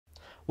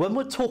when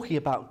we're talking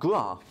about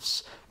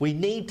graphs, we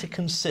need to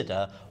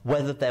consider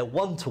whether they're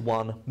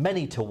one-to-one,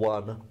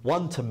 many-to-one,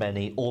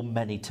 one-to-many, or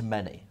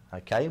many-to-many.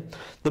 Okay?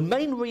 The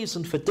main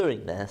reason for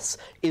doing this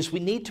is we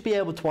need to be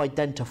able to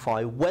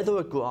identify whether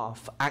a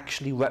graph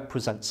actually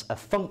represents a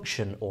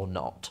function or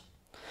not.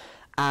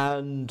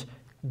 And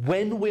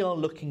when we are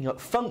looking at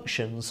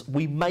functions,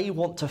 we may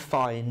want to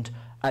find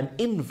an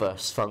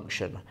inverse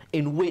function,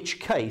 in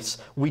which case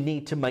we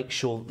need to make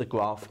sure that the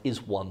graph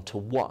is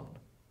one-to-one.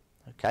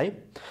 Okay?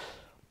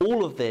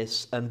 All of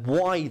this and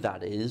why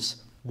that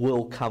is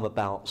will come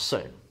about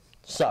soon.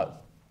 So,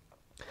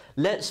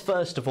 let's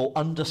first of all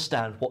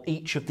understand what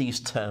each of these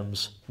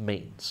terms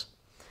means.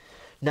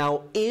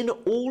 Now, in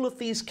all of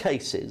these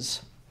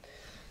cases,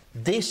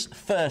 this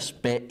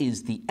first bit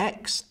is the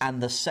x and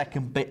the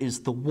second bit is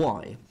the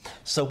y.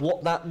 So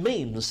what that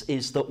means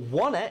is that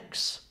one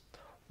x,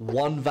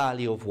 one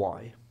value of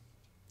y.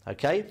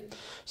 Okay?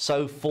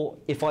 So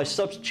if I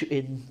substitute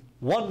in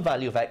one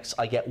value of x,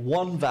 I get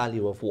one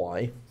value of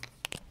y.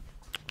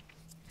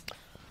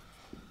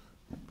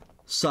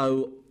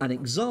 So an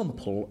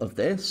example of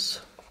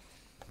this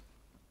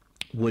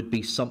would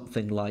be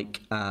something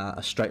like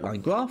a straight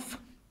line graph,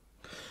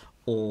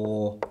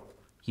 or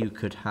you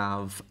could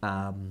have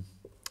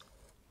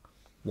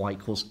y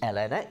equals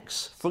ln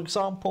x, for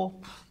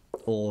example,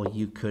 or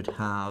you could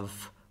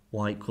have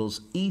y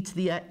equals e to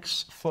the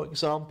x, for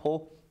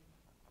example.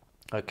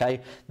 Okay,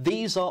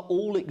 these are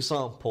all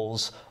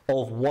examples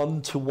of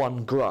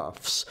one-to-one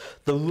graphs.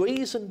 The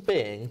reason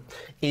being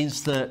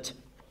is that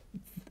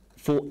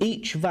for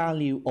each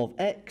value of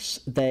x,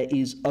 there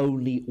is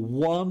only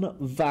one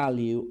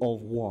value of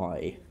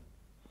y.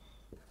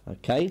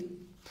 Okay?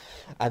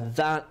 And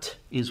that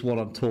is what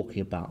I'm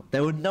talking about.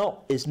 There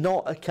is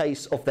not a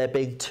case of there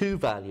being two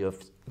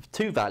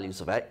values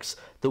of x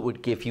that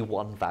would give you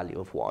one value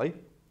of y.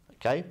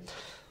 Okay?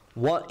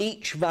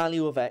 Each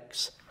value of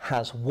x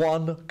has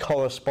one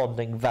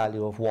corresponding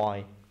value of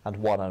y and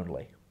one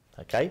only.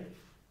 Okay?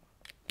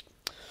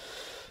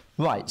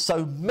 Right,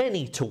 so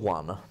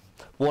many-to-one.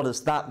 What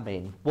does that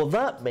mean? Well,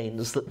 that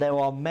means that there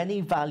are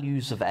many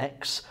values of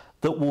x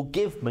that will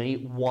give me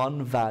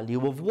one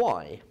value of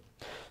y.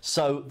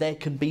 So there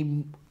can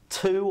be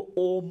two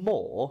or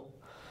more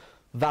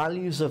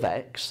values of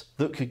x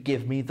that could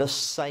give me the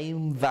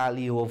same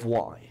value of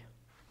y.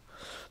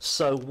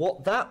 So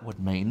what that would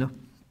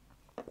mean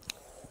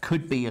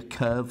could be a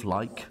curve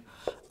like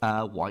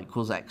y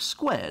equals x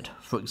squared,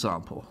 for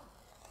example.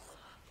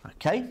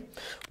 Okay?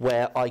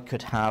 Where I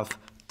could have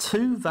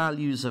two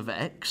values of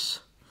x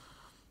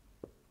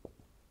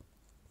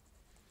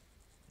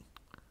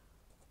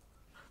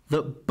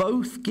that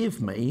both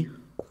give me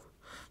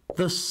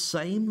the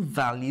same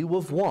value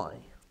of y.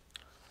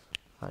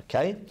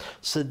 Okay,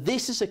 so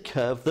this is a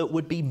curve that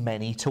would be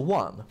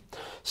many-to-one.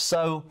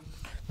 So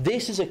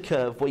this is a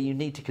curve where you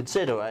need to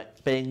consider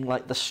it being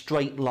like the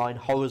straight line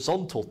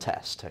horizontal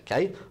test.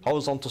 Okay,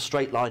 horizontal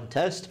straight line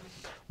test,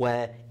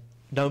 where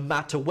no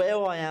matter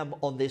where I am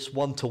on this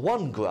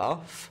one-to-one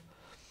graph,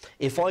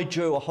 if I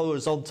drew a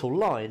horizontal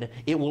line,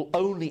 it will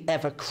only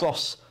ever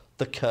cross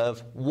the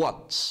curve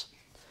once.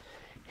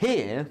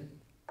 Here,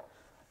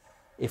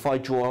 if I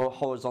draw a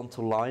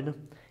horizontal line,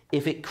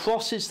 if it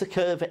crosses the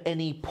curve at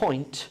any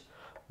point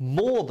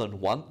more than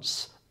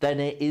once,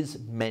 then it is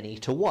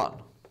many-to-one.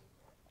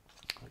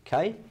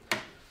 Okay?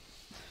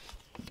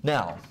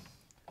 Now,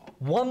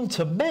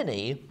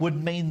 one-to-many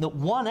would mean that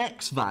one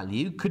x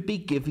value could be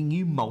giving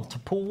you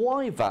multiple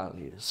y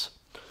values.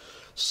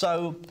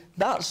 So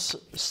that's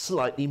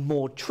slightly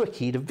more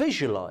tricky to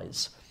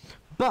visualize.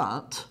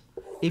 But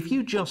if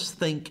you just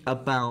think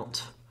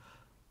about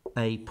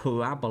a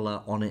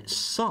parabola on its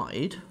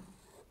side,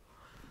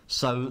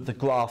 so the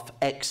graph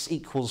x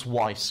equals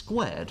y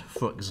squared,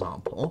 for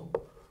example,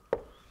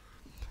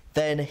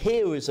 then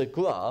here is a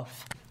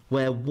graph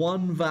where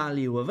one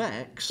value of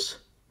x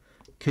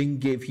can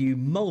give you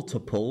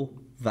multiple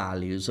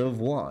values of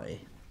y.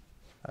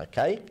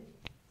 Okay?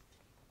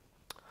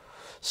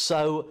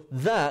 So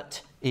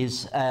that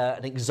is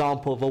an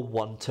example of a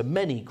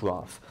one-to-many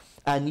graph.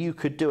 And you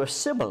could do a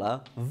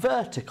similar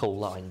vertical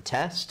line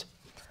test,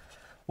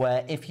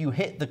 where if you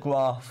hit the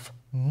graph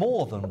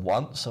more than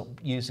once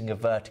using a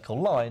vertical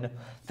line,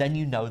 then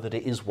you know that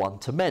it is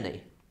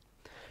one-to-many.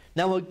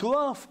 Now, a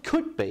graph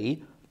could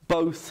be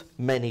both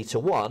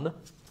many-to-one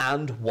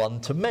and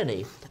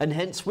one-to-many, and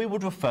hence we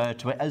would refer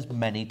to it as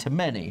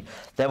many-to-many.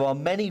 There are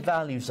many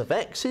values of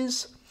x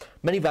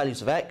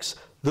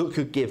that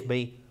could give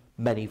me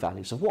many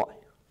values of y.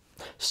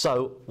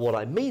 So what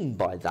I mean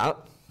by that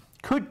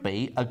could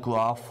be a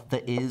graph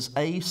that is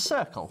a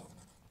circle,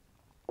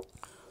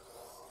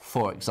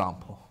 for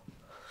example.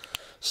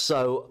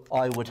 So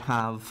I would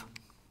have,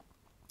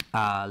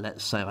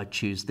 let's say I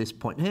choose this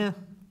point here.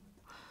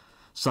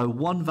 So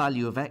one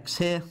value of x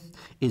here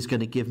is going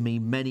to give me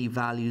many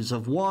values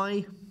of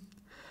y.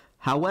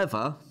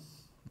 However,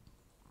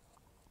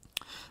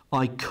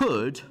 I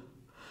could,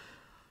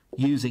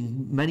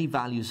 using many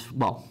values,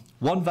 well,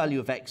 one value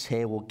of x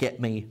here will get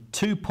me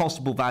two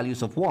possible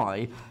values of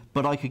y,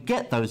 but I could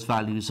get those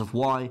values of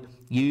y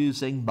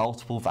using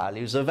multiple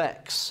values of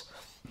x.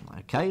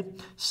 Okay,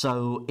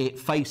 so it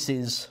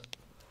faces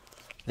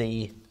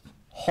the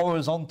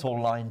horizontal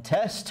line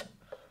test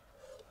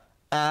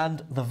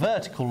and the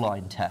vertical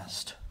line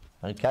test,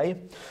 okay,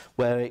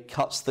 where it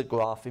cuts the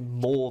graph in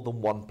more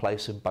than one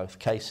place in both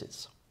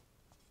cases.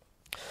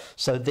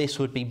 So this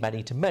would be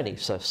many-to-many,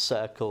 so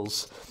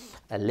circles,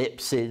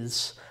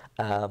 ellipses,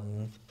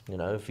 you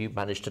know, if you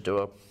manage to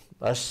do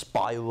a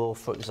spiral,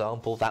 for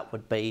example, that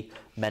would be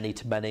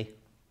many-to-many.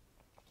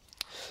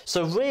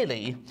 So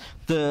really,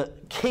 the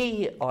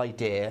key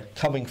idea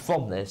coming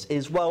from this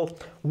is, well,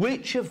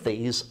 which of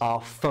these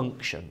are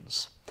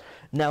functions?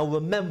 Now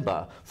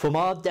remember, from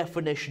our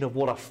definition of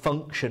what a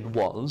function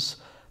was,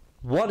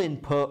 one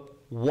input,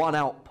 one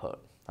output,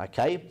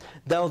 okay?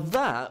 Now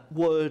that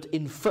would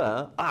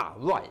infer,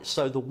 right,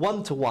 so the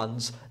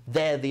one-to-ones,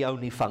 they're the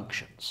only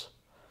functions.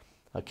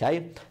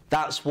 Okay,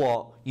 that's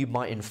what you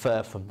might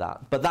infer from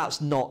that, but that's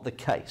not the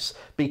case,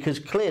 because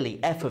clearly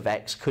f of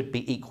x could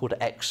be equal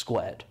to x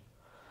squared.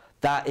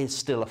 That is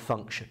still a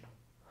function.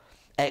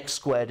 X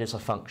squared is a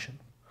function.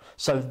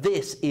 So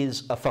this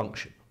is a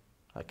function.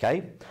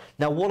 Okay,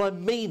 now what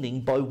I'm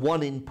meaning by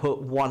one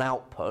input, one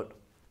output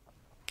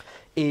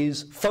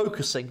is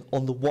focusing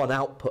on the one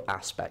output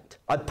aspect.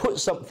 I put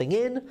something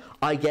in,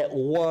 I get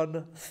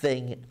one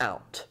thing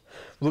out.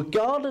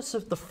 Regardless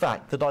of the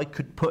fact that I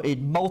could put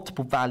in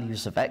multiple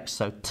values of x,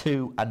 so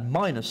 2 and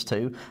minus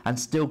 2, and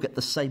still get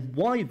the same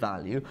y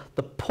value,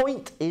 the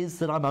point is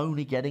that I'm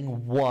only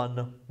getting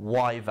one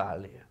y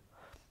value.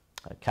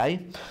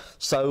 Okay,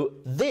 so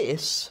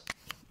this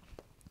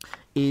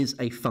is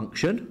a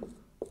function.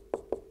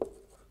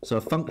 So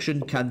a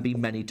function can be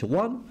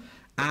many-to-one,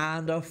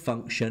 and a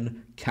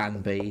function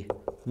can be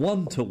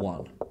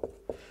one-to-one,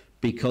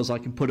 because I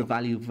can put a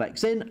value of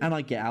x in and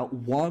I get out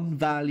one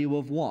value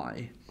of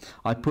y.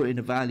 I put in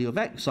a value of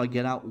x, I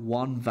get out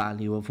one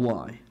value of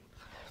y.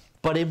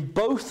 But in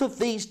both of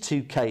these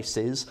two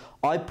cases,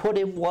 I put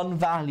in one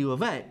value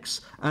of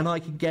x and I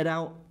can get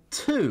out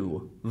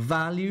two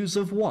values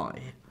of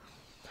y.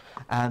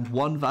 And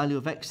one value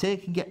of x here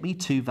can get me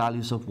two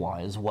values of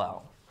y as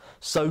well.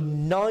 So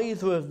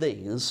neither of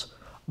these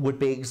would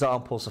be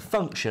examples of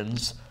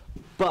functions,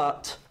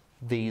 but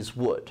these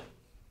would.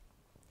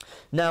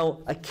 Now,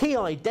 a key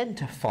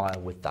identifier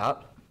with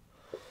that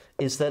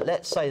is that,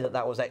 let's say that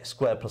that was x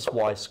squared plus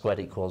y squared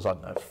equals, I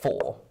don't know,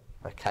 4,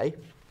 okay?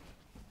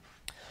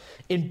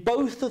 In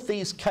both of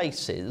these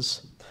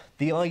cases,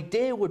 the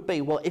idea would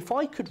be, well, if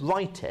I could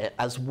write it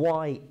as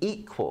y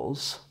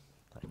equals,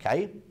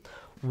 okay,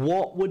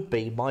 what would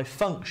be my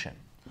function?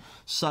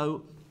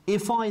 So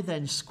if I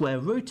then square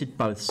rooted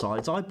both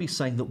sides, I'd be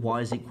saying that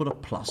y is equal to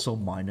plus or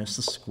minus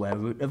the square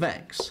root of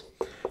x.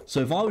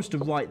 So if I was to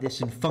write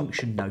this in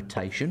function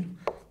notation,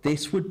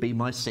 this would be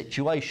my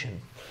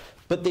situation.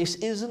 But this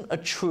isn't a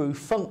true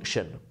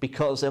function,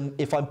 because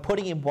if I'm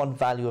putting in one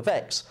value of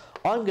x,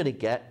 I'm going to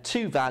get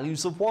two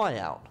values of y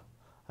out.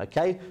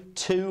 Okay,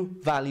 two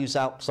values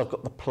out, because I've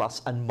got the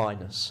plus and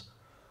minus.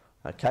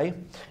 Okay,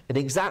 in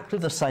exactly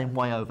the same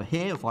way over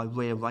here, if I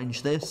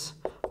rearrange this,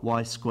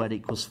 y squared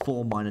equals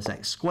 4 minus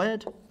x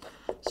squared.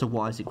 So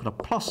y is equal to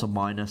plus or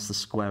minus the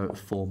square root of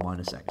 4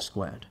 minus x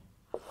squared.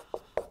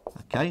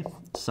 Okay,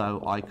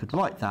 so I could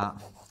write that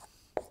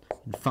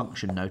in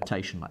function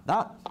notation like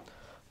that.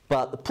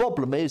 But the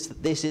problem is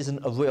that this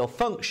isn't a real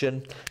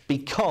function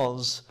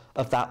because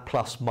of that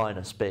plus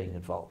minus being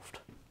involved.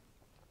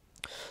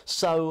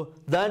 So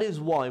that is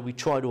why we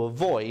try to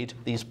avoid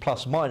these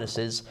plus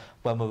minuses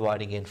when we're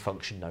writing in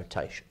function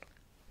notation.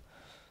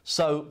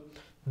 So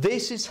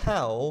this is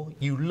how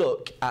you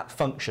look at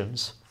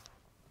functions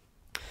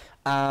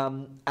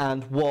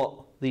and what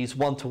these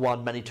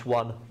one-to-one,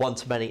 many-to-one,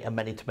 one-to-many and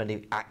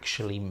many-to-many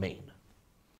actually mean.